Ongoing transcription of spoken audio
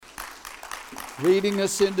leading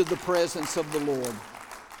us into the presence of the Lord.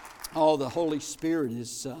 Oh, the Holy Spirit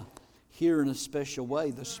is here in a special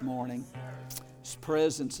way this morning. His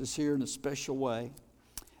presence is here in a special way.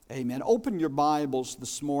 Amen. Open your Bibles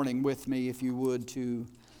this morning with me, if you would, to,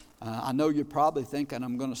 I know you're probably thinking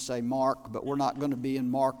I'm going to say Mark, but we're not going to be in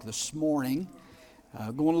Mark this morning.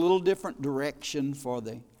 Going a little different direction for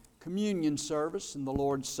the communion service and the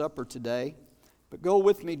Lord's Supper today. But go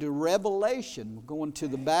with me to Revelation. We're going to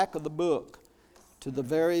the back of the book, to the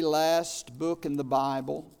very last book in the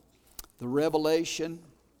Bible, the revelation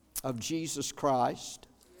of Jesus Christ.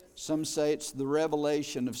 Some say it's the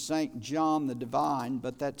revelation of St. John the Divine,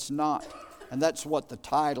 but that's not. And that's what the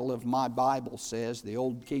title of my Bible says, the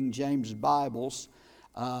old King James Bibles.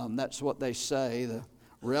 That's what they say, the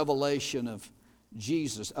revelation of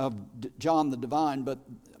Jesus, of John the Divine. But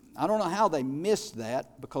I don't know how they missed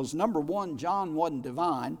that, because number one, John wasn't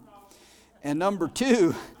divine. And number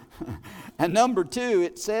two,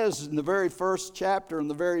 it says in the very first chapter, in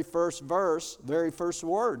the very first verse, very first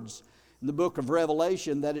words in the book of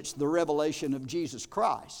Revelation, that it's the revelation of Jesus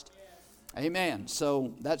Christ. Amen.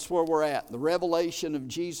 So that's where we're at, the revelation of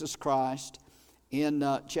Jesus Christ in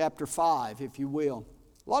chapter 5, if you will.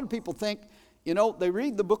 A lot of people think, they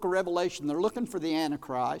read the book of Revelation, they're looking for the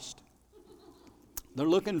Antichrist. They're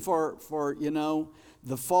looking for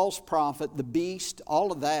the false prophet, the beast,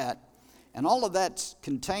 all of that. And all of that's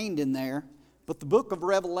contained in there. But the book of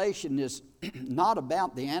Revelation is not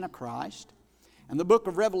about the Antichrist. And the book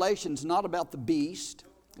of Revelation is not about the beast.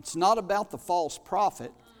 It's not about the false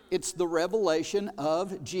prophet. It's the revelation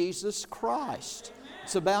of Jesus Christ.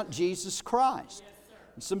 It's about Jesus Christ.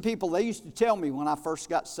 And some people, they used to tell me when I first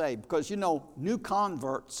got saved, because new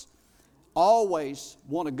converts always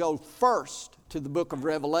want to go first to the book of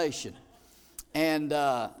Revelation. And,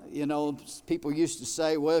 people used to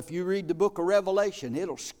say, well, if you read the book of Revelation,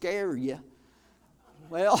 it'll scare you.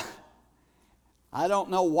 Well, I don't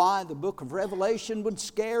know why the book of Revelation would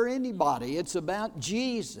scare anybody. It's about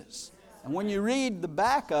Jesus. And when you read the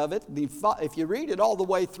back of it, if you read it all the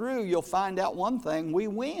way through, you'll find out one thing: we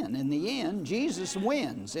win in the end. Jesus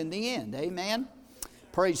wins in the end. Amen?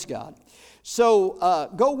 Praise God. So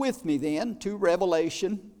go with me then to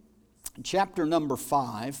Revelation chapter number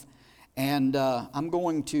 5. And I'm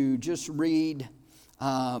going to just read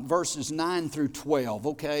verses 9 through 12,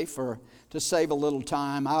 okay, to save a little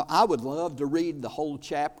time. I would love to read the whole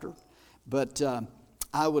chapter, but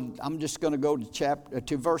I'm just going to go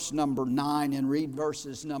to verse number 9 and read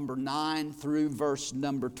verses number 9 through verse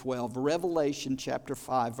number 12. Revelation chapter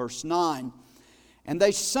 5, verse 9. And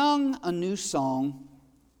they sung a new song,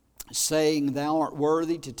 saying, Thou art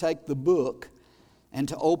worthy to take the book and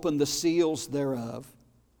to open the seals thereof.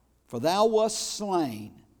 For thou wast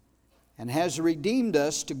slain, and hast redeemed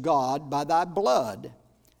us to God by thy blood,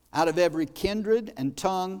 out of every kindred and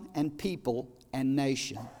tongue and people and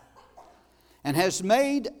nation, and hast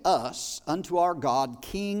made us unto our God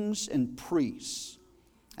kings and priests,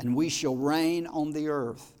 and we shall reign on the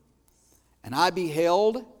earth. And I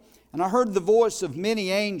beheld, and I heard the voice of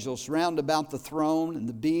many angels round about the throne, and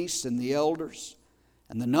the beasts and the elders,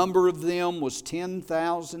 and the number of them was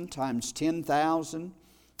 10,000 times 10,000,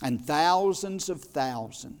 and thousands of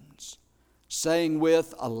thousands, saying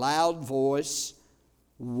with a loud voice,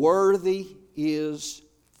 Worthy is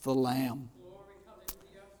the Lamb.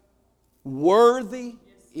 Worthy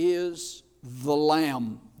is the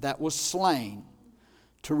Lamb that was slain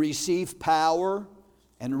to receive power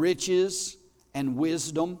and riches and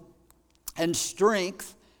wisdom and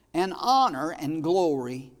strength and honor and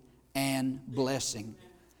glory and blessing.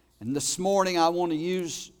 And this morning I want to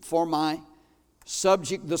use for my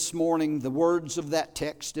subject this morning the words of that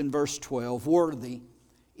text in verse 12. Worthy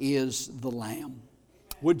is the Lamb.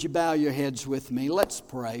 Would you bow your heads with me? Let's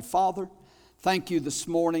pray. Father, thank you this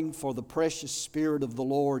morning for the precious Spirit of the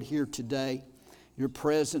Lord here today. Your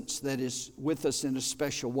presence that is with us in a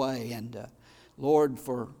special way. And Lord,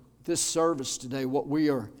 for this service today, what we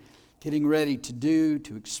are getting ready to do,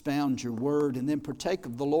 to expound your word and then partake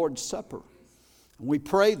of the Lord's Supper. And we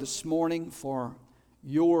pray this morning for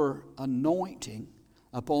your anointing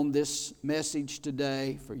upon this message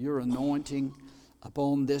today, for your anointing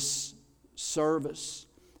upon this service,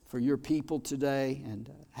 for your people today. And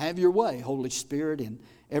have your way, Holy Spirit, in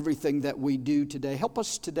everything that we do today. Help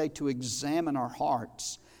us today to examine our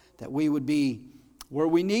hearts, that we would be where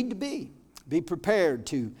we need to be prepared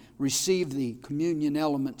to receive the communion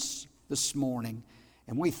elements this morning.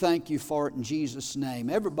 And we thank you for it in Jesus' name.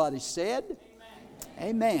 Everybody said,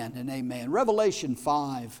 Amen and amen. Revelation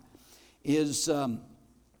 5 is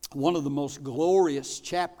one of the most glorious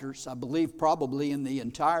chapters, I believe, probably in the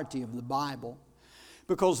entirety of the Bible.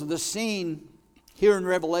 because the scene here in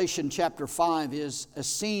Revelation chapter 5 is a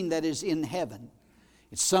scene that is in heaven.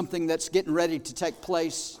 It's something that's getting ready to take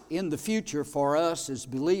place in the future for us as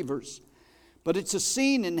believers. But it's a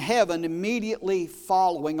scene in heaven immediately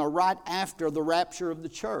following or right after the rapture of the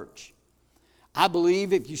church. I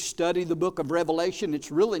believe if you study the book of Revelation,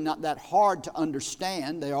 it's really not that hard to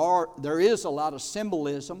understand. There is a lot of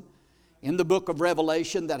symbolism in the book of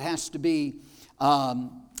Revelation that has to be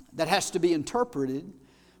interpreted.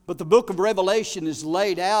 But the book of Revelation is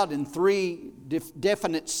laid out in three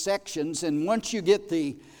definite sections, and once you get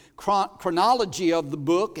the chronology of the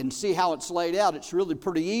book and see how it's laid out, it's really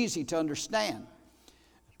pretty easy to understand.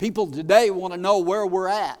 People today want to know where we're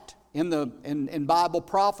at in Bible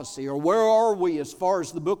prophecy, or where are we as far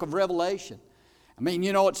as the book of Revelation. I mean,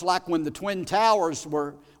 it's like when the Twin Towers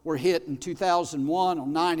were hit in 2001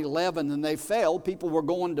 on 9/11 and they fell. People were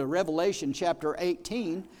going to Revelation chapter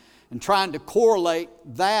 18 and trying to correlate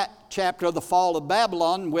that chapter of the fall of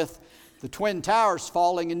Babylon with the Twin Towers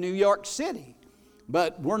falling in New York City.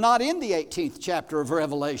 But we're not in the 18th chapter of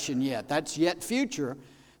Revelation yet. That's yet future.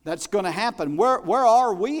 That's going to happen. Where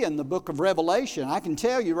are we in the book of Revelation? I can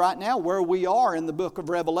tell you right now where we are in the book of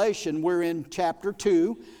Revelation. We're in chapter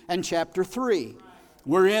 2 and chapter 3.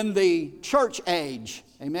 We're in the church age.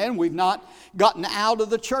 Amen. We've not gotten out of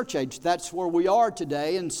the church age. That's where we are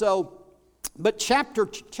today. And so, but chapter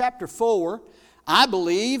 4, I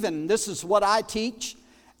believe, and this is what I teach,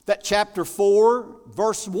 that chapter 4,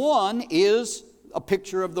 verse 1 is a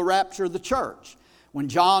picture of the rapture of the church. When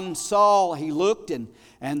John saw, he looked and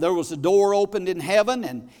there was a door opened in heaven,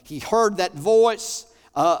 and he heard that voice,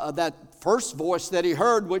 that first voice that he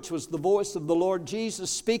heard, which was the voice of the Lord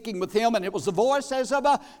Jesus speaking with him, and it was a voice as of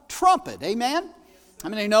a trumpet. Amen? I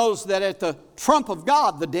mean, he knows that at the trump of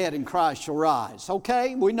God, the dead in Christ shall rise.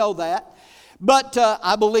 Okay, we know that. But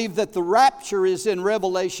I believe that the rapture is in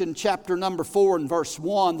Revelation chapter number 4 and verse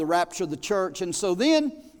 1, the rapture of the church. And so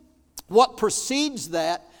then what precedes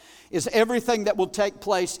that is everything that will take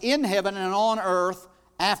place in heaven and on earth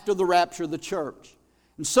after the rapture of the church.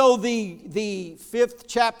 And so the 5th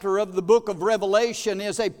chapter of the book of Revelation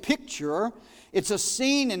is a picture. It's a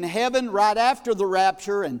scene in heaven right after the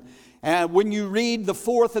rapture. And when you read the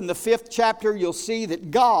 4th and the 5th chapter, you'll see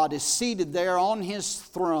that God is seated there on His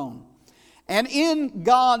throne. And in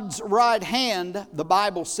God's right hand, the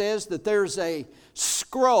Bible says that there's a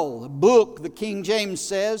scroll, a book, the King James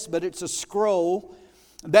says, but it's a scroll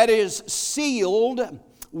that is sealed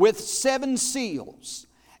with 7 seals.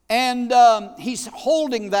 And He's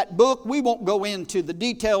holding that book. We won't go into the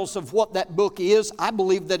details of what that book is. I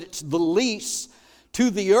believe that it's the lease to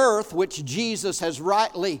the earth, which Jesus has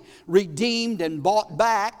rightly redeemed and bought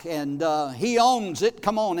back, and He owns it.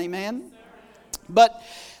 Come on, amen? But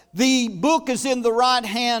the book is in the right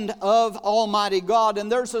hand of Almighty God,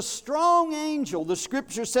 and there's a strong angel. The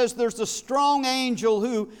Scripture says there's a strong angel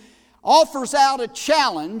who offers out a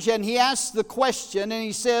challenge, and he asks the question, and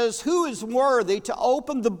he says, "Who is worthy to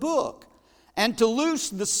open the book and to loose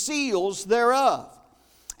the seals thereof?"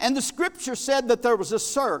 And the Scripture said that there was a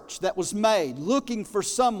search that was made, looking for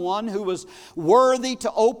someone who was worthy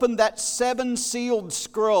to open that 7-sealed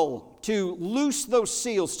scroll, to loose those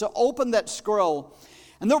seals, to open that scroll.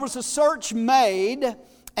 And there was a search made,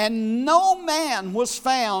 and no man was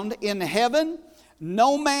found in heaven,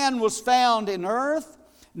 no man was found in earth,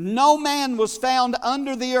 no man was found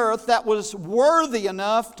under the earth that was worthy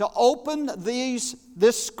enough to open this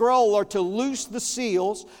scroll or to loose the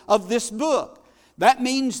seals of this book. That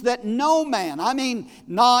means that no man, I mean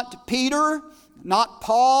not Peter, not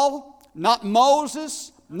Paul, not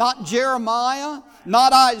Moses, not Jeremiah,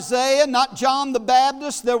 not Isaiah, not John the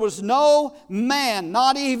Baptist. There was no man,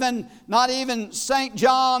 not even St.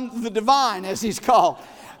 John the Divine, as he's called.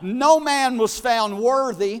 No man was found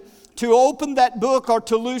worthy to open that book or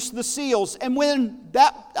to loose the seals. And when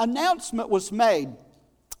that announcement was made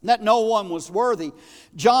that no one was worthy,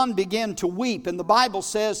 John began to weep. And the Bible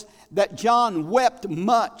says that John wept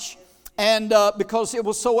much, and because it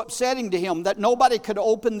was so upsetting to him that nobody could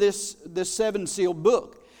open this 7-sealed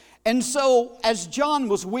book. And so as John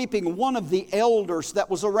was weeping, one of the elders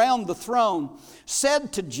that was around the throne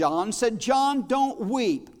said to John, "John, don't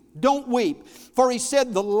weep. Don't weep." For he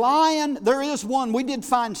said, "The lion," there is one, we did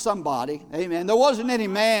find somebody, amen. There wasn't any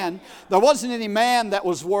man that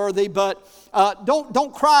was worthy, but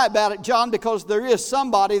don't cry about it, John, because there is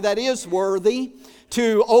somebody that is worthy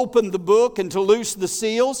to open the book and to loose the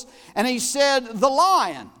seals. And he said, "The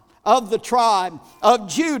Lion of the tribe of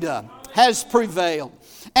Judah has prevailed.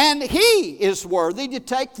 And He is worthy to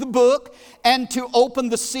take the book and to open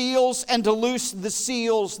the seals and to loose the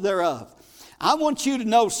seals thereof." I want you to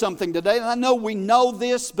know something today, and I know we know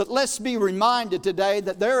this, but let's be reminded today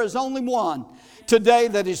that there is only one today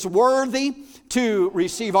that is worthy to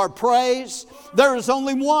receive our praise. There is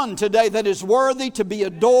only one today that is worthy to be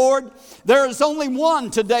adored. There is only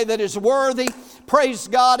one today that is worthy. Praise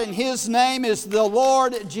God, and His name is the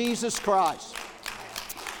Lord Jesus Christ,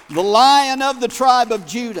 the Lion of the tribe of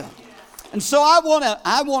Judah. And so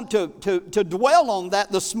I want to dwell on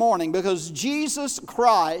that this morning, because Jesus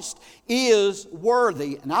Christ is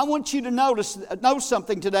worthy. And I want you to know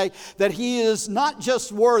something today, that He is not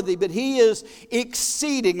just worthy, but He is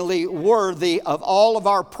exceedingly worthy of all of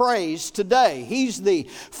our praise today. He's the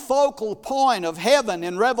focal point of heaven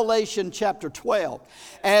in Revelation chapter 12.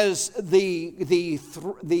 As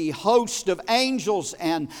the host of angels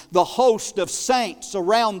and the host of saints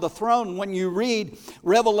around the throne, when you read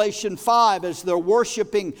Revelation 5, as they're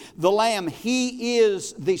worshiping the Lamb, He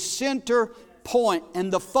is the center point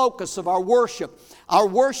and the focus of our worship. Our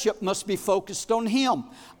worship must be focused on Him.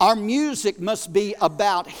 Our music must be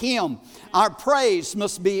about Him. Our praise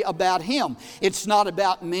must be about Him. It's not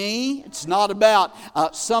about me. It's not about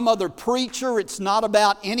some other preacher. It's not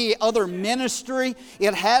about any other ministry.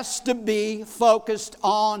 It has to be focused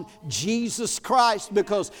on Jesus Christ,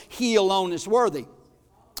 because He alone is worthy.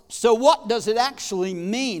 So what does it actually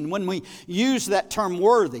mean when we use that term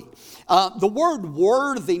worthy? The word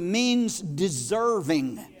worthy means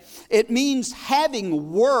deserving. It means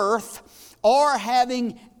having worth or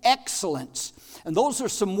having excellence. And those are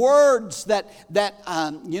some words that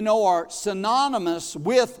are synonymous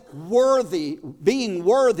with worthy. Being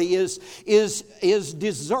worthy is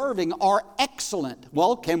deserving or excellent.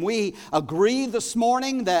 Well, can we agree this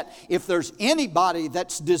morning that if there's anybody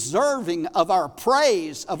that's deserving of our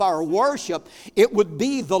praise, of our worship, it would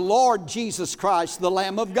be the Lord Jesus Christ, the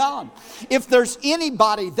Lamb of God. If there's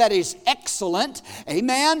anybody that is excellent,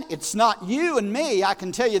 amen, it's not you and me, I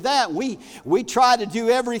can tell you that. We try to do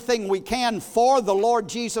everything we can for the Lord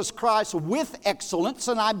Jesus Christ with excellence,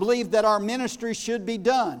 and I believe that our ministry should be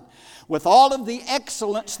done with all of the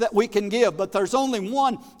excellence that we can give. But there's only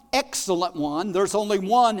one excellent one. There's only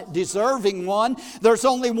one deserving one. There's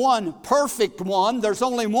only one perfect one. There's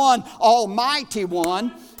only one almighty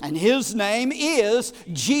one. And His name is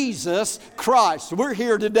Jesus Christ. We're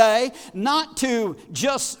here today not to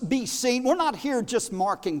just be seen. We're not here just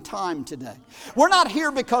marking time today. We're not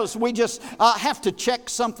here because we just have to check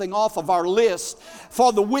something off of our list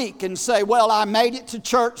for the week and say, well, I made it to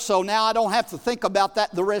church, so now I don't have to think about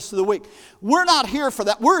that the rest of the week. We're not here for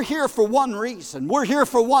that. We're here for one reason. We're here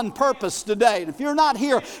for one purpose today. And if you're not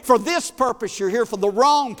here for this purpose, you're here for the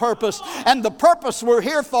wrong purpose. And the purpose we're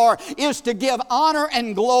here for is to give honor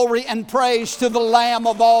and glory and praise to the Lamb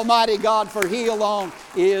of Almighty God, for He alone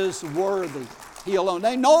is worthy. He alone.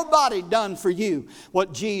 Ain't nobody done for you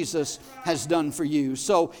what Jesus has done for you.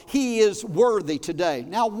 So He is worthy today.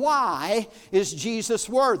 Now, why is Jesus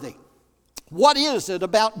worthy? What is it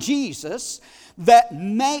about Jesus that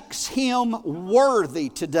makes Him worthy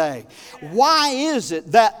today? Why is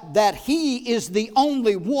it that He is the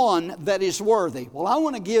only one that is worthy? Well, I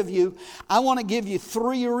want to give you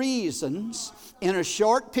 3 reasons in a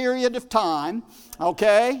short period of time.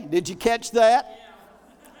 Okay? Did you catch that?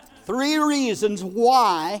 3 reasons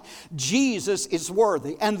why Jesus is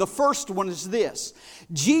worthy. And the first one is this.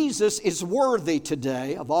 Jesus is worthy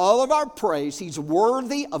today of all of our praise. He's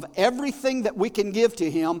worthy of everything that we can give to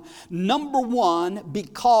Him. Number one,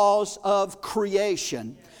 because of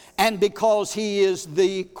creation and because He is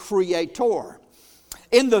the Creator.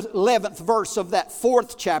 In the 11th verse of that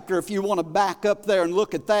 4th chapter, if you want to back up there and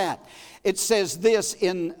look at that, it says this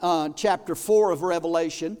in chapter 4 of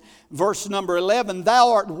Revelation, verse number 11,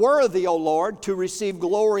 Thou art worthy, O Lord, to receive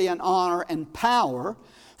glory and honor and power,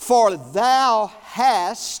 for Thou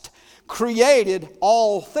hast created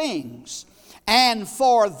all things, and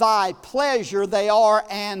for Thy pleasure they are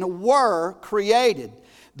and were created.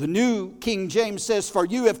 The New King James says, For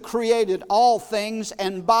you have created all things,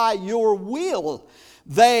 and by your will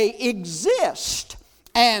they exist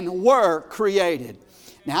and were created.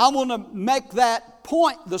 Now, I want to make that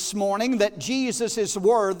point this morning that Jesus is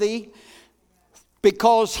worthy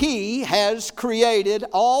because He has created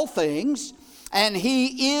all things, and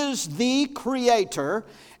He is the Creator,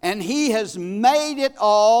 and He has made it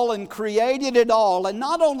all and created it all. And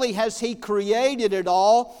not only has He created it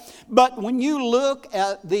all, but when you look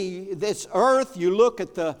at this earth, you look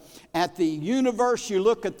at the universe, you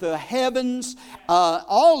look at the heavens,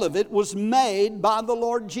 all of it was made by the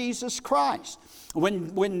Lord Jesus Christ.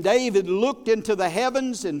 When David looked into the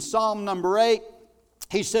heavens in Psalm number 8,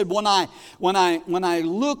 He said, when I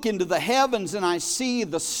look into the heavens and I see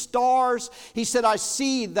the stars, he said, I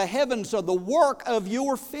see the heavens are the work of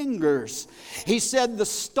your fingers. He said, the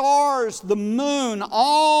stars, the moon,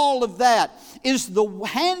 all of that is the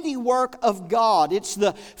handiwork of God. It's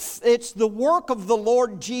the work of the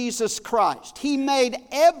Lord Jesus Christ. He made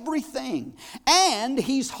everything, and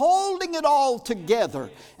He's holding it all together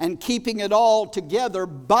and keeping it all together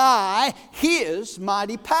by His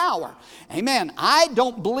mighty power. Amen. I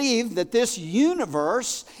don't believe that this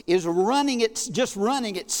universe is just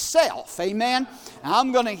running itself. Amen.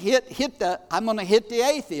 I'm going to hit the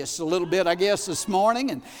atheists a little bit, I guess, this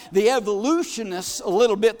morning, and the evolutionists a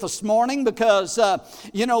little bit this morning, because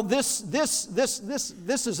this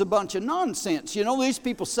is a bunch of nonsense. These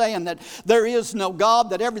people saying that there is no God,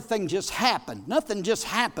 that everything just happened. Nothing just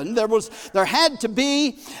happened. There had to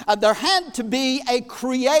be a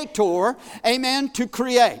creator, amen, to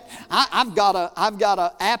create. I've got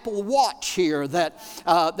a Apple Watch here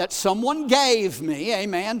that someone gave me.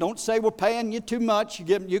 Amen. Don't say we're paying you too much.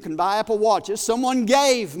 You can buy Apple Watches. Someone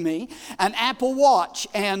gave me an Apple Watch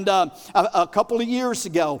and a couple of years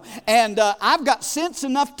ago, and I've got sense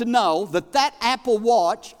enough to know that Apple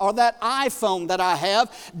Watch or that iPhone that I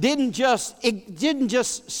have didn't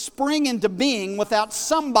just spring into being without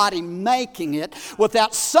somebody making it,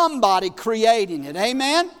 without somebody creating it.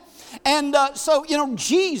 Amen. And so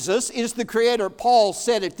Jesus is the creator. Paul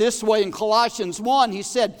said it this way in Colossians 1. He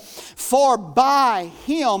said, for by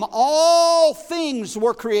Him all things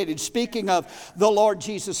were created. Speaking of the Lord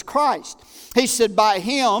Jesus Christ. He said, by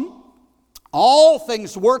Him all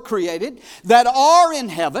things were created that are in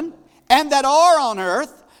heaven and that are on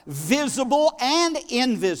earth, visible and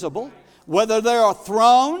invisible. Whether there are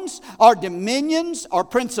thrones or dominions or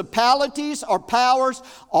principalities or powers,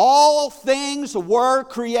 all things were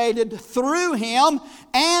created through Him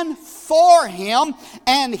and for Him.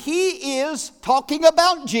 And He is, talking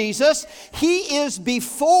about Jesus, He is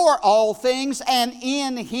before all things, and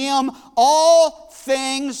in Him all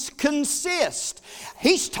things consist.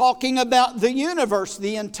 He's talking about the universe.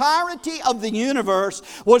 The entirety of the universe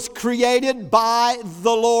was created by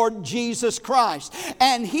the Lord Jesus Christ.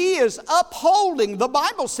 And He is upholding, the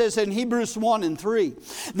Bible says in Hebrews 1 and 3,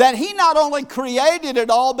 that He not only created it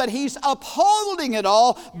all, but He's upholding it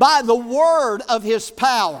all by the word of His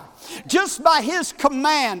power. Just by His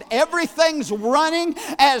command, everything's running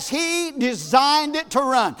as He designed it to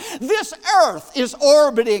run. This earth is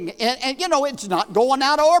orbiting, and it's not going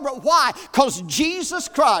out of orbit. Why? Because Jesus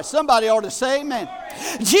Christ, somebody ought to say amen.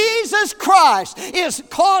 Jesus Christ is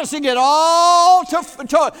causing it all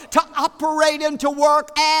to operate and to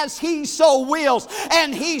work as He so wills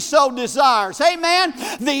and He so desires. Amen.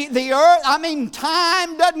 The earth,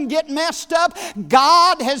 time doesn't get messed up.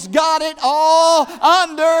 God has got it all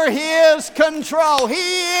under His control.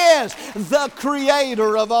 He is the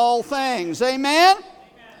creator of all things. Amen.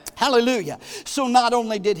 Hallelujah. So not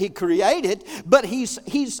only did He create it, but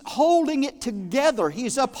He's holding it together.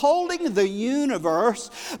 He's upholding the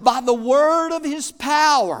universe by the word of His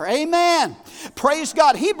power. Amen. Praise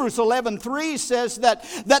God. Hebrews 11:3 says that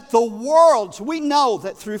the worlds, we know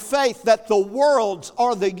that through faith that the worlds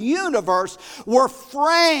or the universe were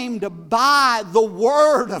framed by the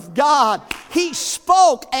word of God. He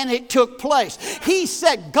spoke and it took place.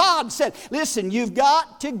 God said, listen, you've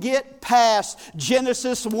got to get past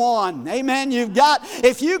Genesis 1. Amen.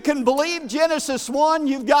 If you can believe Genesis 1,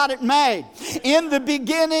 you've got it made. In the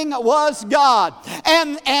beginning was God.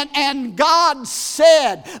 And God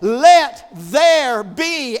said, let there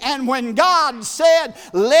be. And when God said,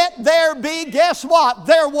 let there be, guess what?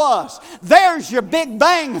 There was. There's your Big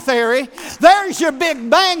Bang theory. There's your Big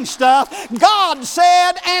Bang stuff. God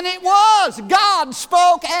said, and it was. God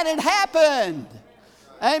spoke, and it happened.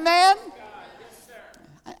 Amen.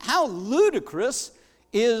 How ludicrous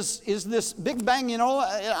is this Big Bang?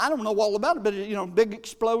 I don't know all about it, but big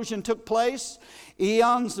explosion took place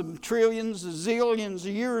eons and trillions and zillions of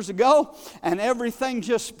years ago, and everything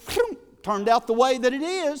just turned out the way that it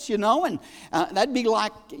is, and that'd be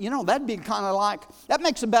kind of like, that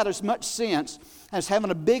makes about as much sense as having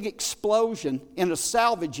a big explosion in a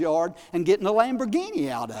salvage yard and getting a Lamborghini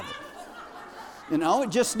out of it. It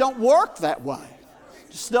just don't work that way.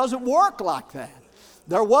 It just doesn't work like that.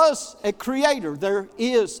 There was a creator. There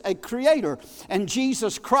is a creator. And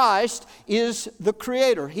Jesus Christ is the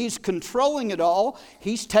creator. He's controlling it all.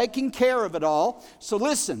 He's taking care of it all. So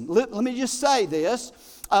listen, let me just say this.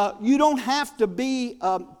 You don't have to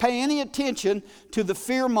pay any attention to the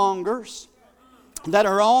fearmongers that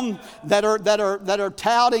are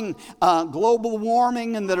touting global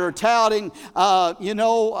warming, and that are touting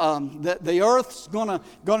that the earth's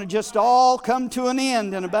gonna just all come to an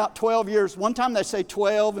end in about 12 years. One time they say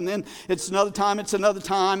 12, and then it's another time,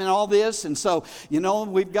 and all this. And so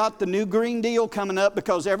we've got the new Green Deal coming up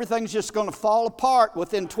because everything's just going to fall apart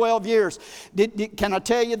within 12 years. Can I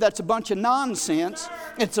tell you that's a bunch of nonsense?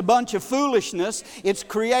 It's a bunch of foolishness. It's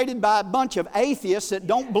created by a bunch of atheists that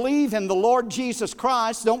don't believe in the Lord Jesus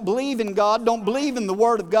Christ, don't believe in God, don't believe in the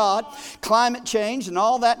Word of God, climate change and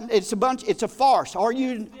all that. It's a farce. Are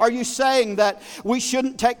you saying that we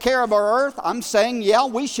shouldn't take care of our earth? I'm saying, yeah,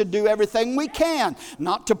 we should do everything we can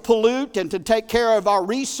not to pollute and to take care of our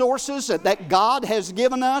resources that God has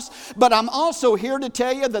given us. But I'm also here to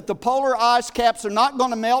tell you that the polar ice caps are not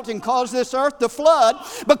going to melt and cause this earth to flood,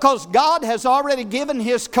 because God has already given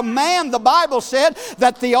His command. The Bible said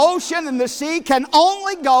that the ocean and the sea can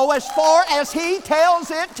only go as far as He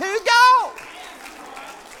tells it to go.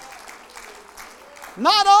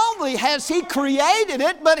 Not only has He created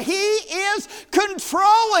it, but He is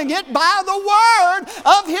controlling it by the word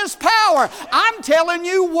of His power. I'm telling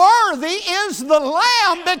you, worthy is the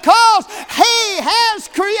Lamb, because He has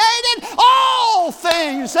created all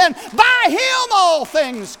things, and by Him all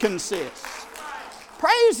things consist.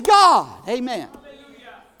 Praise God. Amen.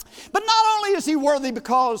 But not only is He worthy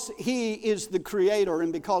because He is the Creator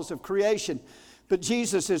and because of creation, but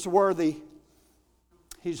Jesus is worthy.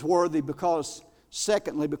 He's worthy because,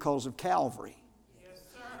 secondly, because of Calvary.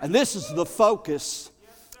 And this is the focus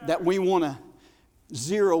that we want to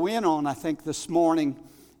zero in on, I think, this morning,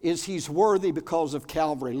 is He's worthy because of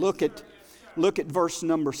Calvary. Look at verse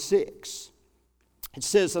number 6. It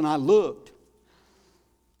says, and I looked.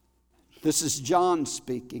 This is John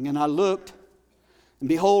speaking. And I looked, and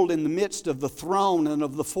behold, in the midst of the throne and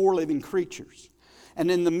of the four living creatures,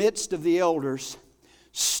 and in the midst of the elders,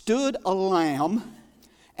 stood a lamb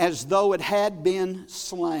as though it had been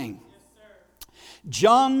slain.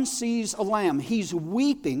 John sees a lamb. He's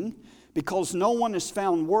weeping because no one is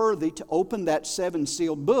found worthy to open that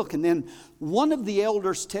seven-sealed book. And then one of the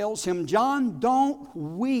elders tells him, John, don't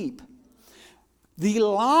weep. The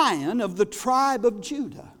Lion of the tribe of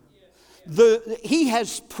Judah, He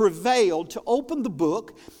has prevailed to open the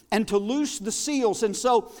book and to loose the seals. And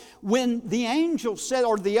so when the angel said,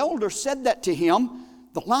 or the elder said that to him,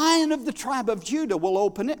 the Lion of the tribe of Judah will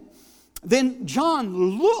open it, then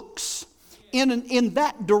John looks in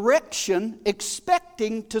that direction,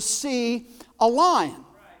 expecting to see a lion.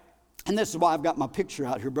 And this is why I've got my picture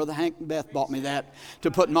out here. Brother Hank and Beth bought me that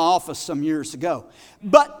to put in my office some years ago.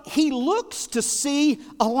 But he looks to see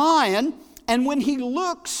a lion, and when he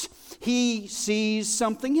looks, he sees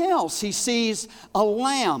something else. He sees a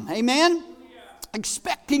lamb. Amen?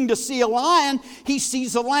 Expecting to see a lion, he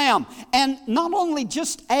sees a lamb. And not only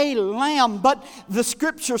just a lamb, but the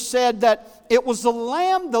scripture said that it was the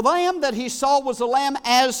lamb that he saw was a lamb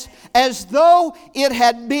as though it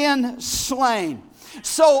had been slain.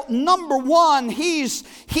 So number one, he's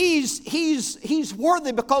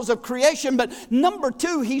worthy because of creation, but number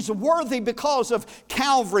two, He's worthy because of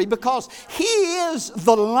Calvary, because He is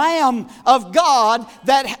the Lamb of God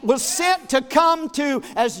that was sent to come to,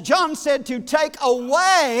 as John said, to take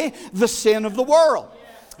away the sin of the world.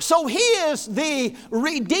 So He is the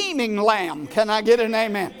redeeming Lamb. Can I get an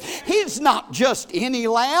amen? He's not just any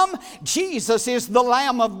lamb. Jesus is the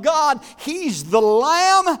Lamb of God. He's the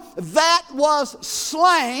Lamb that was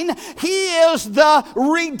slain. He is the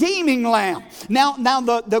redeeming Lamb. Now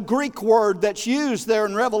the Greek word that's used there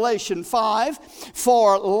in Revelation 5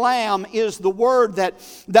 for lamb is the word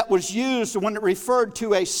that was used when it referred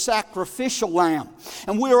to a sacrificial lamb.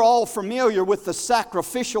 And we're all familiar with the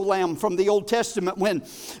sacrificial lamb from the Old Testament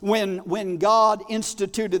when God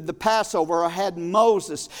instituted the Passover, or had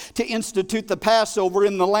Moses to institute the Passover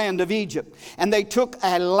in the land of Egypt. And they took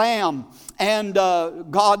a lamb, and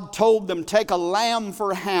God told them, take a lamb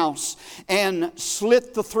for a house and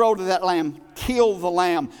slit the throat of that lamb, kill the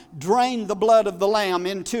lamb, drain the blood of the lamb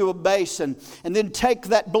into a basin, and then take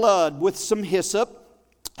that blood with some hyssop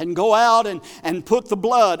and go out and put the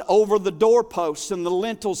blood over the doorposts and the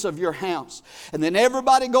lintels of your house. And then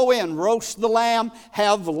everybody go in, roast the lamb,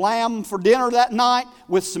 have the lamb for dinner that night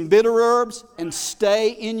with some bitter herbs, and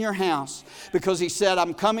stay in your house. Because He said,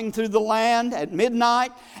 I'm coming through the land at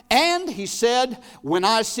midnight. And He said, when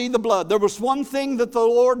I see the blood, there was one thing that the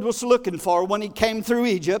Lord was looking for when He came through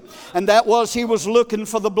Egypt, and that was He was looking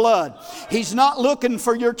for the blood. He's not looking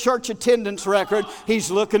for your church attendance record. He's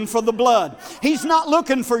looking for the blood. He's not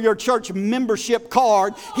looking looking for your church membership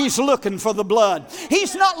card. He's looking for the blood.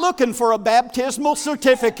 He's not looking for a baptismal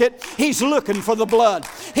certificate. He's looking for the blood.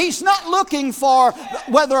 He's not looking for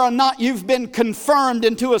whether or not you've been confirmed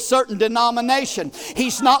into a certain denomination.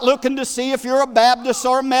 He's not looking to see if you're a Baptist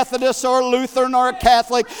or a Methodist or a Lutheran or a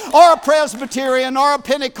Catholic or a Presbyterian or a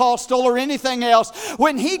Pentecostal or anything else.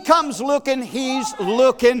 When He comes looking, He's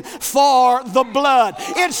looking for the blood.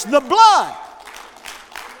 It's the blood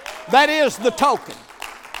that is the token.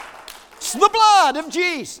 It's the blood of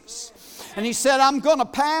Jesus. And He said, I'm going to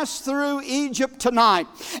pass through Egypt tonight.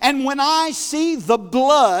 And when I see the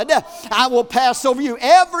blood, I will pass over you.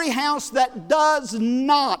 Every house that does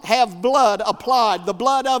not have blood applied, the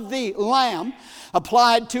blood of the Lamb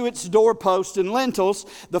applied to its doorpost and lintels,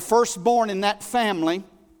 the firstborn in that family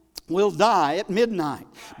will die at midnight.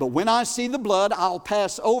 But when I see the blood, I'll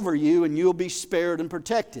pass over you and you'll be spared and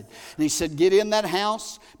protected. And He said, get in that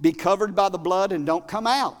house, be covered by the blood, and don't come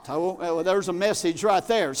out. There's a message right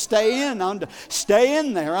there. Stay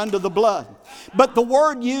in there under the blood. But the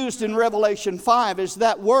word used in Revelation 5 is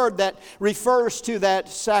that word that refers to that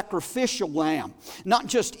sacrificial lamb. Not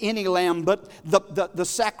just any lamb, but the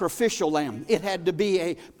sacrificial lamb. It had to be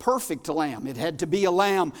a perfect lamb. It had to be a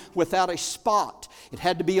lamb without a spot. It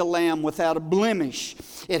had to be a lamb without a blemish.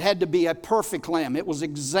 It had to be a perfect lamb. It was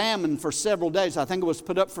examined for several days. I think it was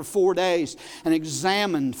put up for 4 days and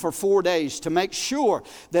examined for 4 days to make sure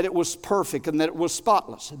that it was perfect and that it was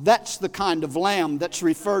spotless. That's the kind of lamb that's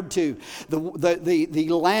referred to, the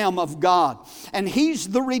Lamb of God. And He's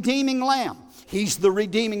the redeeming lamb. He's the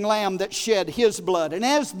redeeming lamb that shed His blood. And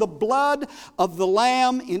as the blood of the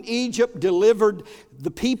lamb in Egypt delivered the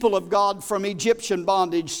people of God from Egyptian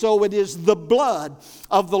bondage, so it is the blood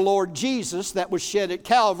of the Lord Jesus that was shed at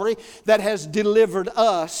Calvary that has delivered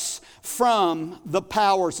us from the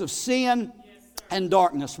powers of sin and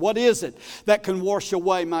darkness. What is it that can wash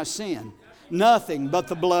away my sin? Nothing but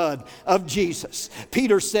the blood of Jesus.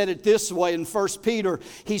 Peter said it this way in 1 Peter.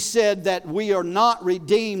 He said that we are not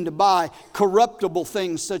redeemed by corruptible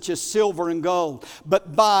things such as silver and gold,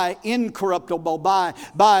 but by incorruptible, by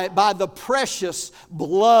the precious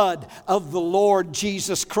blood of the Lord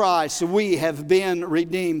Jesus Christ. We have been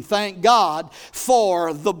redeemed. Thank God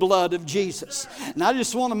for the blood of Jesus. And I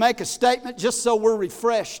just want to make a statement just so we're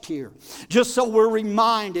refreshed here, just so we're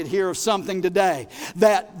reminded here of something today,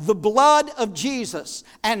 that the blood of Jesus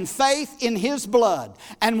and faith in His blood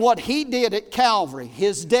and what He did at Calvary,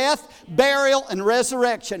 His death, burial, and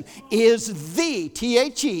resurrection is the,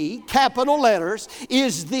 T-H-E, capital letters,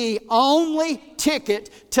 is the only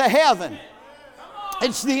ticket to heaven.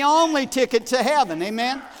 It's the only ticket to heaven.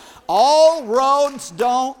 Amen? All roads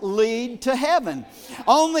don't lead to heaven.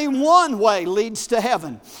 Only one way leads to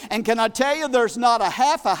heaven. And can I tell you, there's not a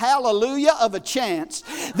half a hallelujah of a chance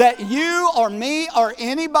that you or me or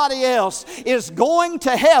anybody else is going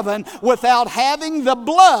to heaven without having the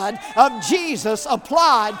blood of Jesus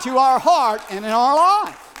applied to our heart and in our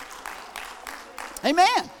life.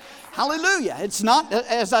 Amen. Hallelujah. It's not,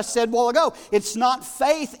 as I said a while ago, it's not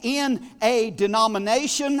faith in a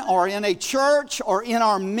denomination or in a church or in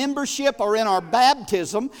our membership or in our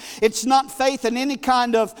baptism. It's not faith in any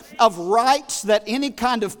kind of rights that any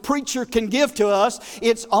kind of preacher can give to us.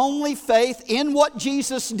 It's only faith in what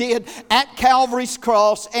Jesus did at Calvary's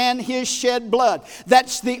cross and His shed blood.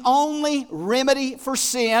 That's the only remedy for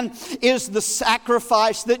sin, is the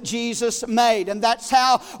sacrifice that Jesus made. And that's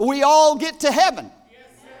how we all get to heaven.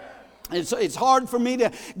 It's hard for me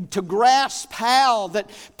to grasp how that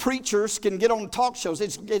preachers can get on talk shows.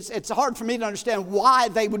 It's hard for me to understand why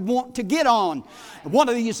they would want to get on one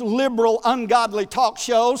of these liberal, ungodly talk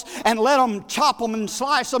shows and let them chop them and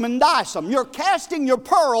slice them and dice them. You're casting your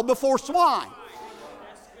pearl before swine.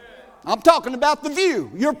 I'm talking about The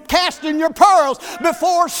View. You're casting your pearls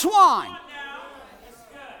before swine.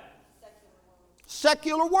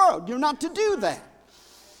 Secular world. You're not to do that.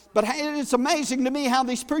 But it's amazing to me how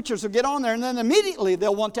these preachers will get on there and then immediately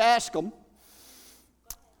they'll want to ask them,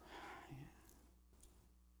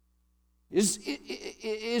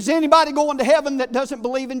 is anybody going to heaven that doesn't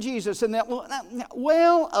believe in Jesus? And that,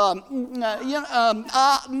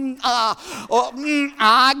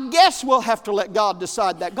 I guess we'll have to let God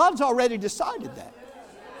decide that. God's already decided that.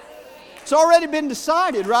 It's already been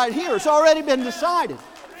decided right here. It's already been decided.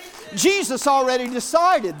 Jesus already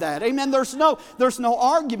decided that. Amen. There's no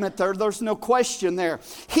argument there. There's no question there.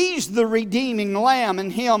 He's the redeeming lamb, and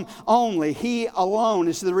Him only. He alone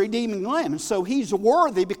is the redeeming lamb. And so He's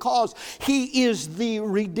worthy because He is the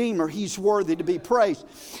Redeemer. He's worthy to be praised.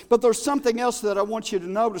 But there's something else that I want you to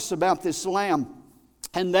notice about this lamb.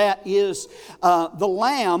 And that is the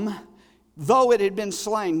lamb though it had been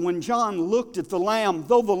slain. When John looked at the lamb,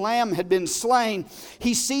 though the lamb had been slain,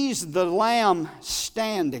 he sees the lamb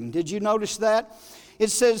standing. Did you notice that? It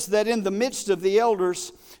says that in the midst of the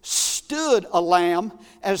elders stood a lamb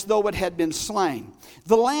as though it had been slain.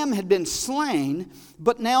 The lamb had been slain,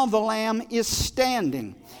 but now the lamb is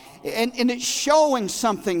standing. And it's showing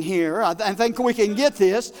something here, I think we can get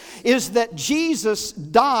this, is that Jesus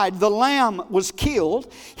died. The lamb was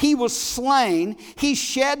killed. He was slain. He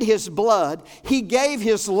shed his blood. He gave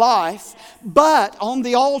his life, but on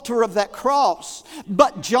the altar of that cross.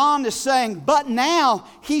 But John is saying, but now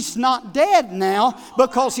he's not dead now,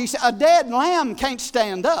 because a dead lamb can't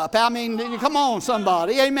stand up. I mean, come on,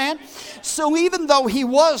 somebody. Amen? So even though he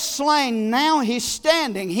was slain, now he's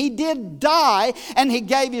standing. He did die, and he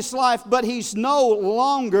gave his life, but he's no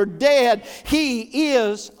longer dead. He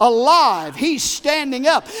is alive. He's standing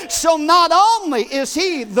up. So not only is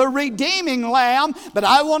he the redeeming lamb, but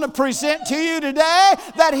I want to present to you today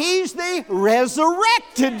that he's the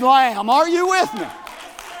resurrected lamb. Are you with me?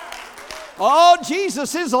 Oh,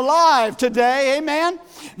 Jesus is alive today. Amen.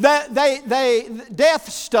 Death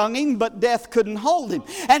stung him, but death couldn't hold him.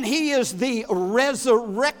 And he is the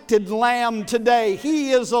resurrected lamb today.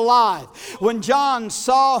 He is alive. When John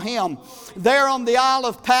saw him there on the Isle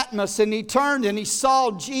of Patmos, and he turned and he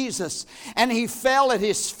saw Jesus, and he fell at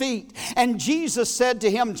his feet. And Jesus said to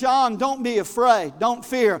him, John, don't be afraid. Don't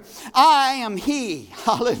fear. I am he.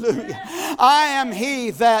 Hallelujah. I am he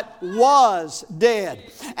that was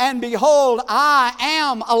dead. And behold, I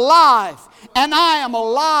am alive. And I am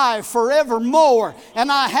alive forevermore.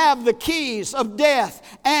 And I have the keys of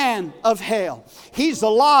death and of hell. He's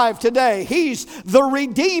alive today. He's the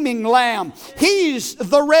redeeming lamb. He's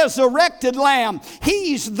the resurrected lamb.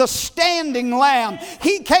 He's the standing lamb.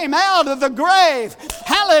 He came out of the grave.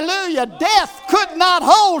 Hallelujah. Death could not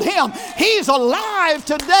hold him. He's alive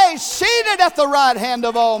today, seated at the right hand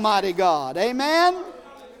of Almighty God. Amen.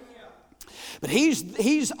 But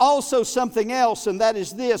he's also something else, and that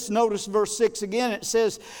is this. Notice verse 6 again. It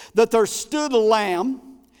says that there stood a lamb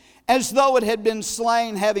as though it had been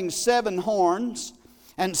slain, having 7 horns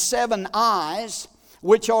and 7 eyes,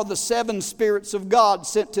 which are the 7 spirits of God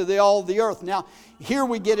sent to all the earth. Now, here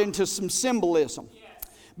we get into some symbolism.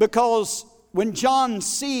 Because when John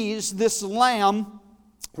sees this lamb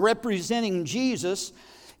representing Jesus,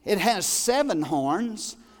 it has 7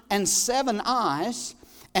 horns and 7 eyes.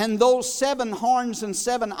 And those 7 horns and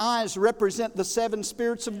 7 eyes represent the 7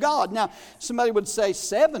 spirits of God. Now, somebody would say,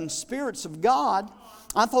 7 spirits of God?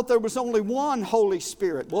 I thought there was only one Holy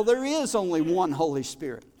Spirit. Well, there is only one Holy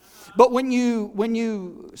Spirit. But when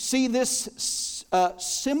you see this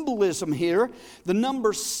symbolism here, the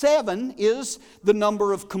number 7 is the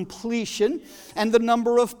number of completion and the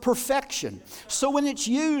number of perfection. So when it's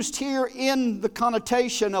used here in the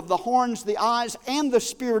connotation of the horns, the eyes, and the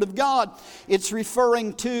Spirit of God, it's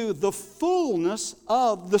referring to the fullness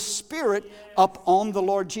of the Spirit upon the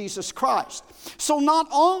Lord Jesus Christ. So not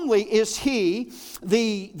only is he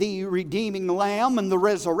the redeeming lamb and the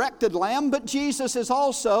resurrected lamb, but Jesus is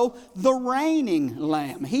also the reigning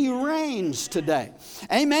lamb. He reigns today.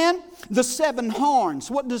 Amen? The 7 horns,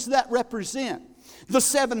 what does that represent? The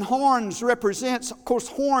 7 horns represents, of course,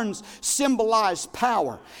 horns symbolize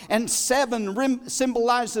power, and 7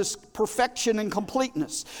 symbolizes perfection and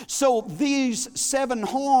completeness. So these 7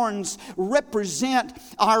 horns represent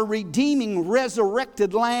our redeeming,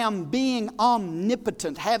 resurrected lamb being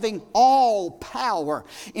omnipotent, having all power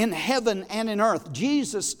in heaven and in earth.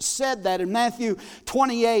 Jesus said that in Matthew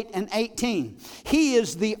 28 and 18. He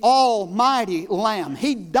is the almighty lamb.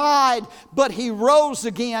 He died, but he rose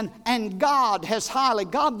again, and God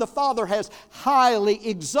the Father has highly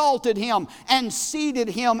exalted him and seated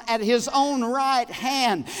him at his own right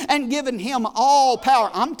hand and given him all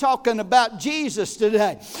power. I'm talking about Jesus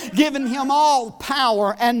today. Given him all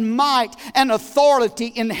power and might and authority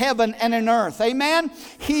in heaven and in earth. Amen?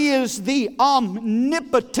 He is the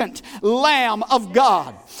omnipotent Lamb of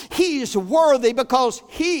God. He is worthy because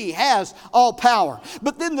he has all power.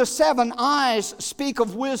 But then the 7 eyes speak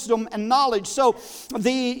of wisdom and knowledge. So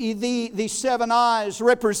the 7 eyes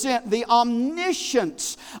represent the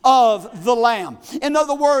omniscience of the Lamb. In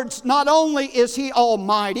other words, not only is he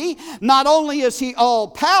almighty, not only is he all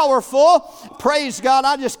powerful, praise God,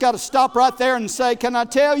 I just got to stop right there and say, can I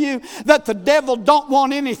tell you that the devil don't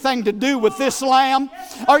want anything to do with this Lamb?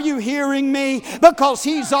 Are you hearing me? Because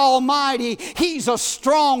he's almighty, he's a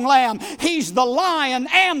strong strong lamb. He's the lion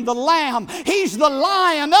and the lamb. He's the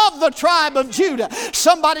lion of the tribe of Judah.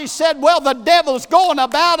 Somebody said, well, the devil's going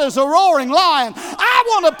about as a roaring lion. I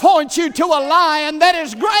want to point you to a lion that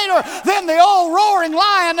is greater than the old roaring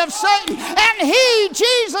lion of Satan. And he,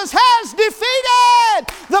 Jesus, has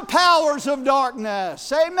defeated the powers of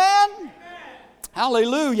darkness. Amen?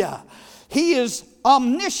 Hallelujah. He is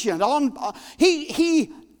omniscient.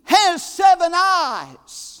 He has 7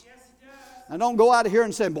 eyes. Now don't go out of here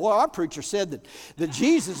and say, boy, our preacher said that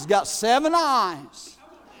Jesus has got 7 eyes.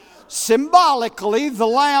 Symbolically, the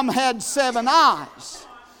Lamb had 7 eyes,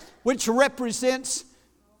 which represents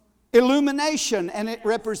illumination, and it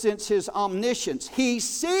represents His omniscience. He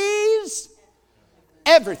sees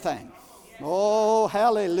everything. Oh,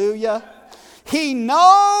 hallelujah. He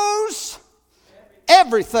knows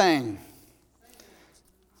everything.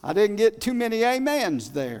 I didn't get too many amens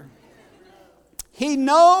there. He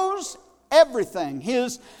knows everything.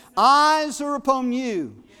 His eyes are upon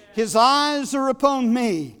you. His eyes are upon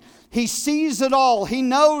me. He sees it all. He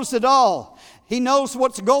knows it all. He knows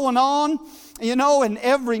what's going on, you know, in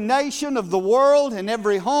every nation of the world, in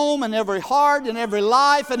every home, in every heart, in every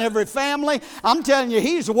life, in every family. I'm telling you,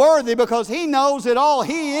 He's worthy because He knows it all.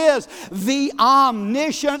 He is the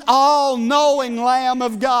omniscient, all-knowing Lamb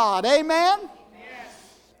of God. Amen?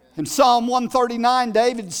 In Psalm 139,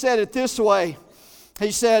 David said it this way.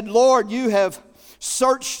 He said, Lord, you have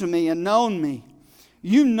searched me and known me.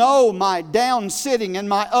 You know my down sitting and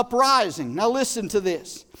my uprising. Now listen to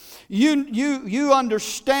this. You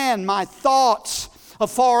understand my thoughts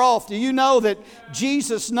afar off. Do you know that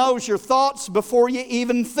Jesus knows your thoughts before you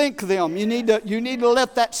even think them? You need to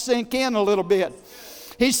let that sink in a little bit.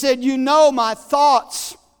 He said, you know my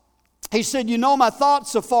thoughts. He said, you know my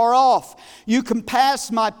thoughts afar off. You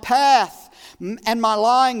compass my path and my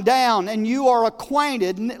lying down, and you are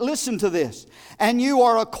acquainted, listen to this, and you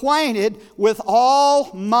are acquainted with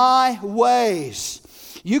all my ways.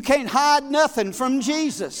 You can't hide nothing from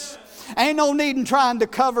Jesus. Ain't no need in trying to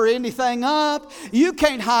cover anything up. You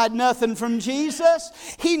can't hide nothing from Jesus.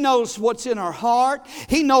 He knows what's in our heart.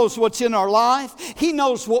 He knows what's in our life. He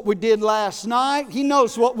knows what we did last night. He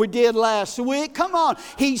knows what we did last week. Come on.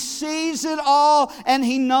 He sees it all and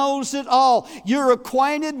He knows it all. You're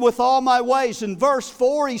acquainted with all my ways. In verse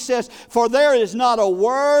 4 he says, for there is not a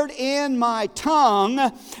word in my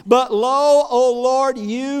tongue, but lo, O Lord,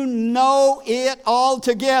 you know it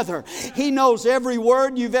altogether. He knows every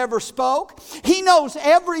word you've ever spoken. He knows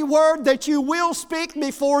every word that you will speak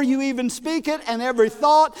before you even speak it, and every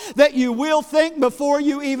thought that you will think before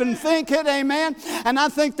you even think it. Amen. And I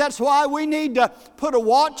think that's why we need to put a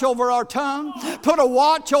watch over our tongue, put a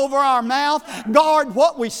watch over our mouth, guard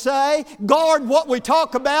what we say, guard what we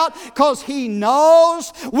talk about, because He knows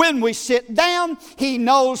when we sit down, He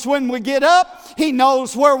knows when we get up, He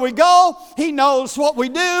knows where we go, He knows what we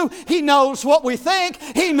do, He knows what we think,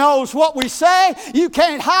 He knows what we say. You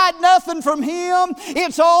can't hide nothing from Him.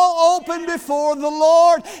 It's all open before the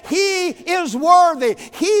Lord. He is worthy.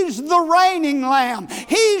 He's the reigning Lamb.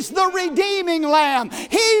 He's the redeeming Lamb.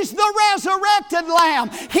 He's the resurrected Lamb.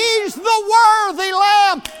 He's the worthy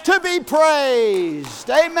Lamb to be praised.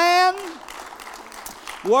 Amen.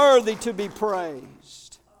 Worthy to be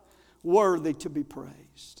praised. Worthy to be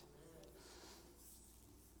praised.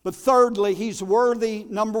 But thirdly, He's worthy,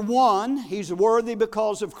 number one, He's worthy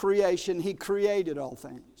because of creation. He created all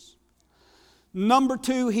things. Number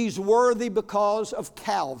two, He's worthy because of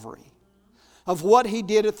Calvary, of what He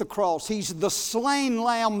did at the cross. He's the slain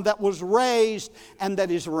Lamb that was raised and that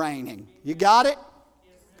is reigning. You got it?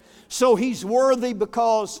 So He's worthy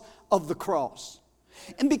because of the cross.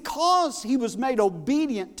 And because He was made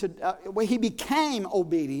obedient to, He became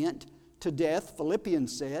obedient to death,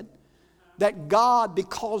 Philippians said, that God,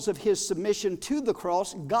 because of His submission to the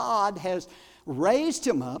cross, God has raised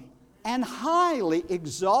Him up and highly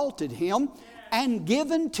exalted Him and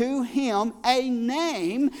given to Him a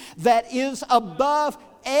name that is above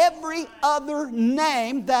every other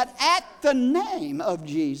name, that at the name of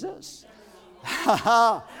Jesus,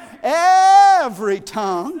 every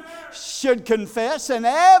tongue should confess, and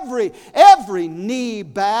every knee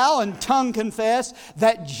bow and tongue confess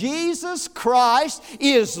that Jesus Christ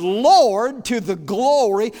is Lord to the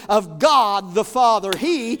glory of God the Father.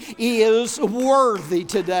 He is worthy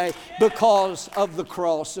today because of the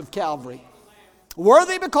cross of Calvary.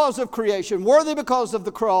 Worthy because of creation, worthy because of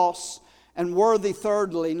the cross, and worthy,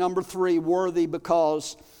 thirdly, number three, worthy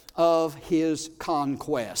because of His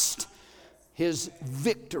conquest, His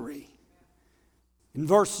victory. In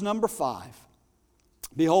verse number 5,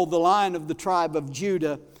 behold, the Lion of the tribe of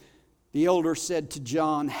Judah, the elder said to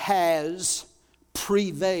John, has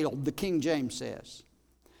prevailed, the King James says.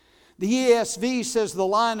 The ESV says the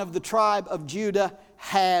Lion of the tribe of Judah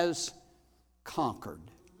has conquered.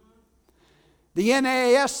 The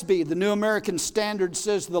NASB, the New American Standard,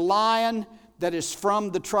 says the Lion that is from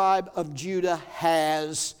the tribe of Judah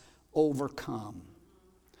has overcome.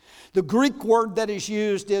 The Greek word that is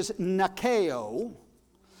used is Nikeo,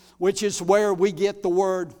 which is where we get the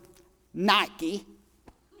word Nike.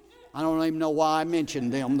 I don't even know why I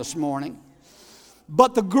mentioned them this morning.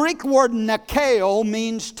 But the Greek word Nikeo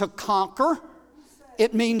means to conquer,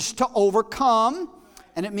 it means to overcome,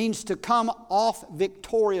 and it means to come off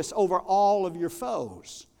victorious over all of your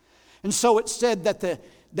foes. And so it said that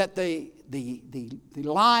the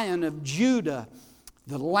Lion of Judah,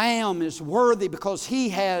 the Lamb, is worthy because he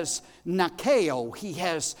has Nikeo, he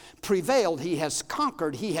has prevailed, he has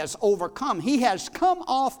conquered, he has overcome. He has come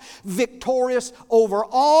off victorious over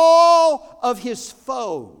all of his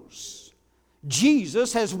foes.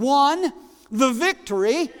 Jesus has won the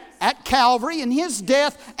victory at Calvary in his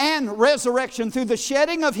death and resurrection through the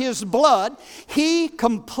shedding of his blood. He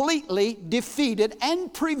completely defeated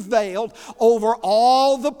and prevailed over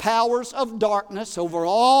all the powers of darkness, over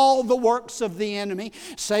all the works of the enemy.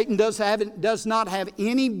 Satan does not have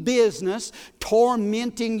any business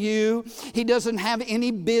tormenting you. He doesn't have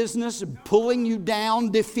any business pulling you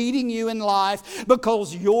down, defeating you in life,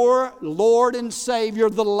 because your Lord and Savior,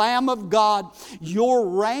 the Lamb of God, your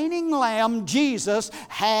reigning Lamb, Jesus,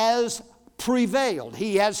 has prevailed.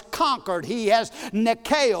 He has conquered. He has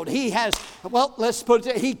Nikeoed. He has, well, let's put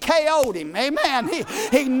it, he KO'd him. Amen.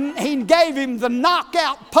 He gave him the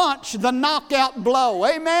knockout punch, the knockout blow.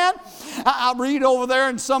 Amen. I read over there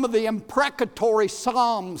in some of the imprecatory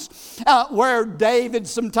Psalms where David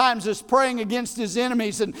sometimes is praying against his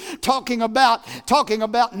enemies and talking about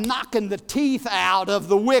knocking the teeth out of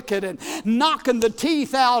the wicked and knocking the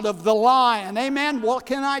teeth out of the lion. Amen. What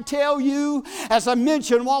can I tell you? As I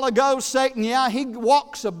mentioned a while ago, Satan, he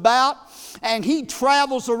walks about and he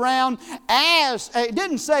travels around as, it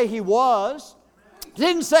didn't say he was.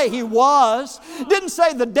 Didn't say he was. Didn't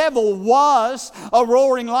say the devil was a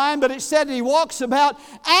roaring lion, but it said he walks about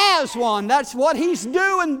as one. That's what he's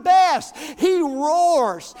doing best. He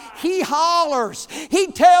roars. He hollers. He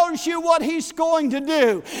tells you what he's going to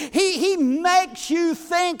do. He makes you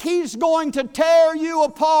think he's going to tear you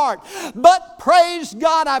apart. But praise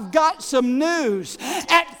God, I've got some news.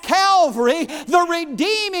 At Calvary, the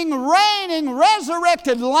redeeming, reigning,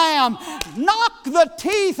 resurrected Lamb knocked the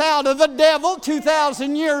teeth out of the devil 2,000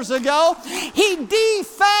 years ago. He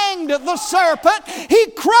defanged the serpent.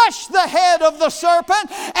 He crushed the head of the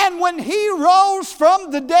serpent. And when he rose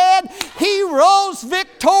from the dead, he rose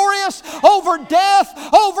victorious over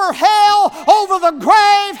death, over hell, over the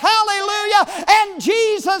grave. Hallelujah. And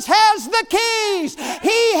Jesus has the keys.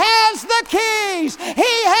 He has the keys.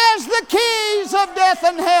 He has the keys of death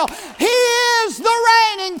and hell. He is the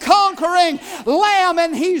reigning, conquering Lamb,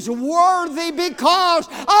 and he's worthy because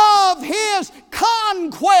of his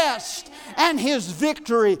conquest and his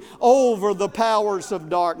victory over the powers of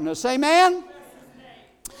darkness. Amen?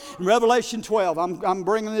 In Revelation 12, I'm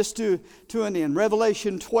bringing this to an end.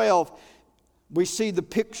 Revelation 12, we see the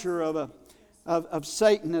picture of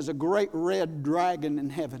Satan as a great red dragon in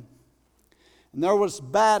heaven. And there was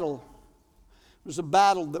battle. There was a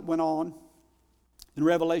battle that went on in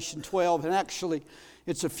Revelation 12, and actually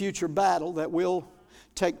it's a future battle that will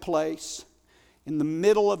take place in the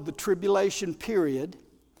middle of the tribulation period,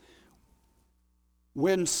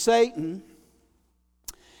 when Satan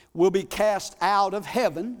will be cast out of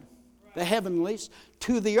heaven, the heavenlies,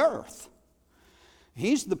 to the earth.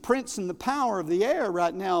 He's the prince and the power of the air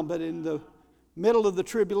right now, but in the middle of the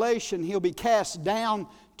tribulation, he'll be cast down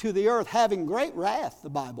to the earth, having great wrath, the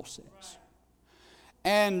Bible says.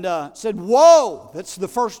 And said, woe! That's the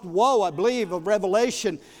first woe, I believe, of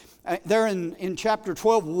Revelation. There in chapter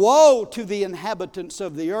 12, woe to the inhabitants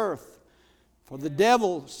of the earth. For the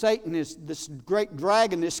devil, Satan, is this great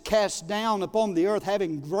dragon, is cast down upon the earth,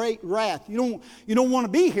 having great wrath. You don't want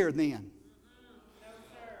to be here then.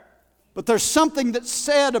 But there's something that's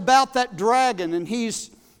said about that dragon, and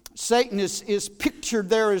Satan is pictured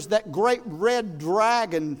there as that great red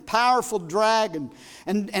dragon, powerful dragon,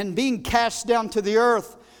 and being cast down to the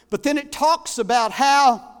earth. But then it talks about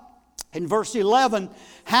how, in verse 11,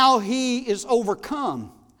 how he is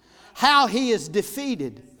overcome, how he is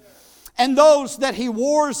defeated. And those that he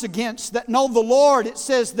wars against that know the Lord, it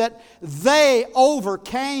says that they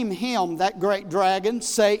overcame him, that great dragon,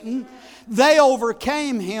 Satan. They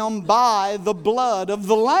overcame him by the blood of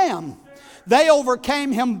the Lamb. They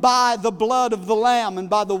overcame him by the blood of the Lamb and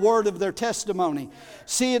by the word of their testimony.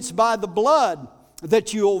 See, it's by the blood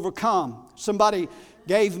that you overcome. Somebody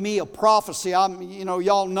gave me a prophecy.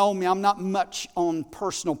 Y'all know me, I'm not much on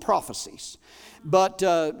personal prophecies. But,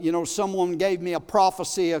 someone gave me a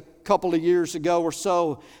prophecy a couple of years ago or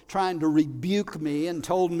so, trying to rebuke me, and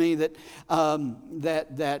told me that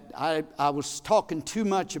I was talking too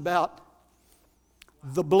much about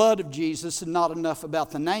the blood of Jesus and not enough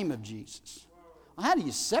about the name of Jesus. Well, how do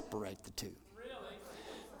you separate the two?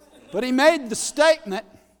 But he made the statement,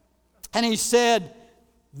 and he said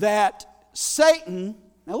that Satan,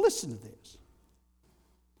 now listen to this.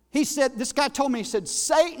 He said, this guy told me, he said,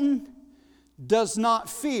 Satan does not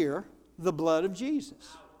fear the blood of Jesus.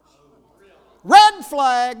 Red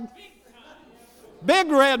flag. Big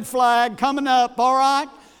red flag coming up, all right?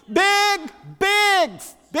 Big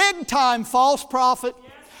time false prophet.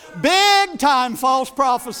 Big time false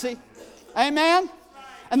prophecy. Amen?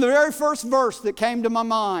 And the very first verse that came to my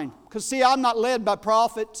mind, because see, I'm not led by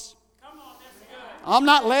prophets. I'm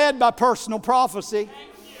not led by personal prophecy.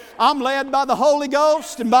 I'm led by the Holy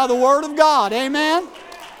Ghost and by the Word of God. Amen?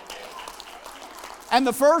 And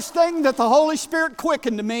the first thing that the Holy Spirit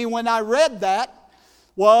quickened to me when I read that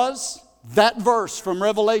was that verse from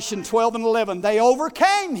Revelation 12 and 11. They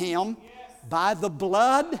overcame him by the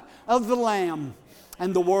blood of the Lamb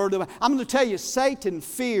and the word of... I'm going to tell you, Satan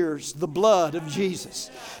fears the blood of Jesus.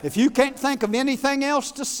 If you can't think of anything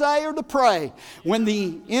else to say or to pray, when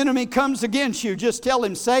the enemy comes against you, just tell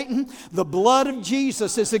him, Satan, the blood of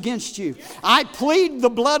Jesus is against you. I plead the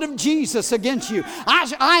blood of Jesus against you.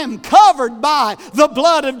 I am covered by the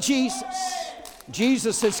blood of Jesus.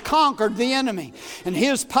 Jesus has conquered the enemy, and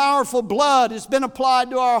His powerful blood has been applied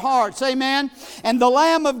to our hearts. Amen? And the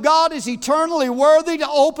Lamb of God is eternally worthy to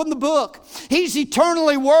open the book. He's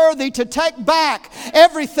eternally worthy to take back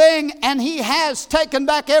everything, and He has taken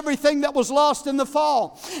back everything that was lost in the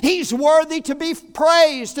fall. He's worthy to be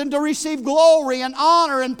praised and to receive glory and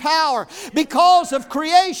honor and power because of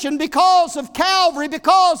creation, because of Calvary,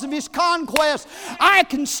 because of His conquest. I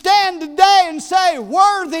can stand today and say,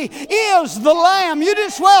 worthy is the Lamb. You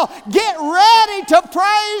just well get ready to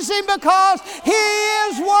praise Him, because He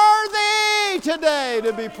is worthy today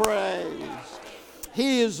to be praised.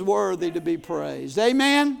 He is worthy to be praised.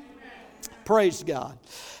 Amen? Praise God.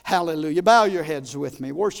 Hallelujah. Bow your heads with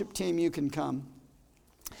me. Worship team, you can come.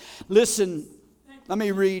 Listen, let me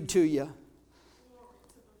read to you.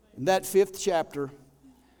 In that 5th chapter,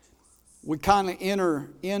 we kind of enter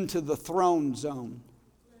into the throne zone.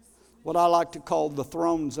 What I like to call the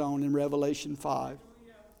throne zone in Revelation 5.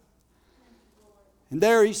 And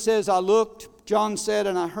there he says, I looked, John said,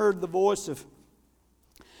 and I heard the voice of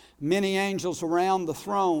many angels around the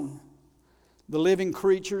throne, the living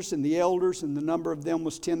creatures and the elders, and the number of them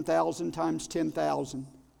was 10,000 times 10,000,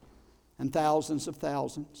 and thousands of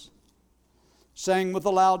thousands, saying with a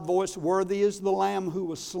loud voice, worthy is the Lamb who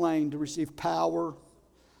was slain to receive power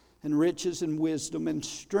and riches and wisdom and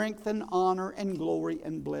strength and honor and glory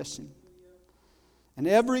and blessing. And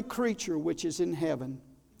every creature which is in heaven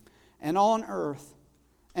and on earth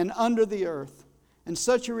and under the earth, and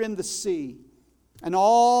such are in the sea, and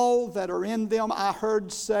all that are in them, I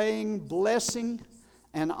heard saying, blessing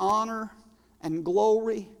and honor and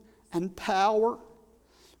glory and power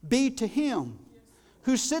be to Him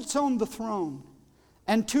who sits on the throne,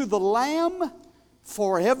 and to the Lamb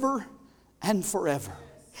forever and forever.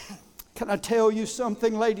 Can I tell you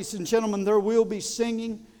something, ladies and gentlemen? There will be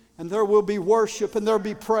singing, and there will be worship, and there will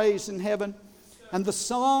be praise in heaven. And the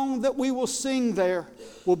song that we will sing there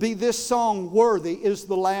will be this song, worthy is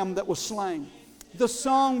the Lamb that was slain. The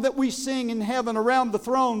song that we sing in heaven around the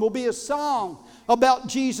throne will be a song about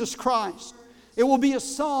Jesus Christ. It will be a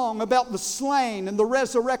song about the slain and the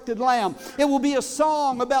resurrected Lamb. It will be a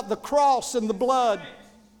song about the cross and the blood.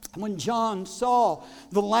 When John saw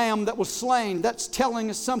the Lamb that was slain, that's telling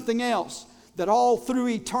us something else. That all through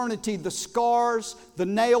eternity, the scars, the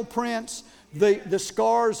nail prints, the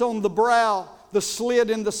scars on the brow, the slit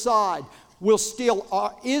in the side,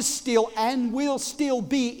 is still and will still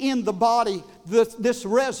be in the body, this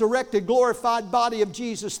resurrected, glorified body of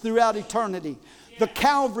Jesus throughout eternity. The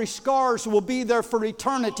Calvary scars will be there for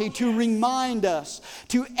eternity to remind us,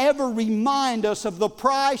 to ever remind us of the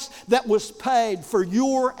price that was paid for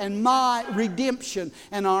your and my redemption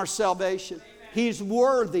and our salvation. He's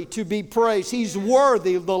worthy to be praised. He's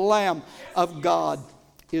worthy. The Lamb of God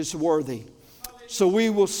is worthy. So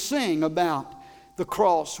we will sing about the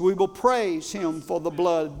cross. We will praise Him for the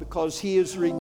blood, because He is redeemed.